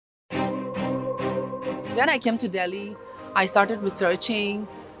Then I came to Delhi. I started researching.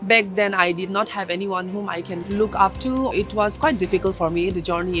 Back then, I did not have anyone whom I can look up to. It was quite difficult for me. The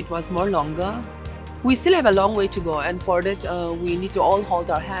journey, it was more longer. We still have a long way to go, and for that, we need to all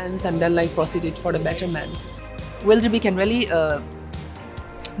hold our hands and then proceed it for the betterment. Wilderbee can really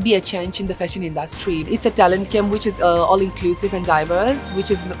be a change in the fashion industry. It's a talent camp which is all-inclusive and diverse,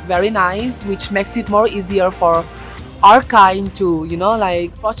 which is very nice, which makes it more easier for our kind to,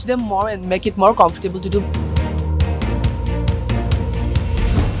 approach them more and make it more comfortable to do.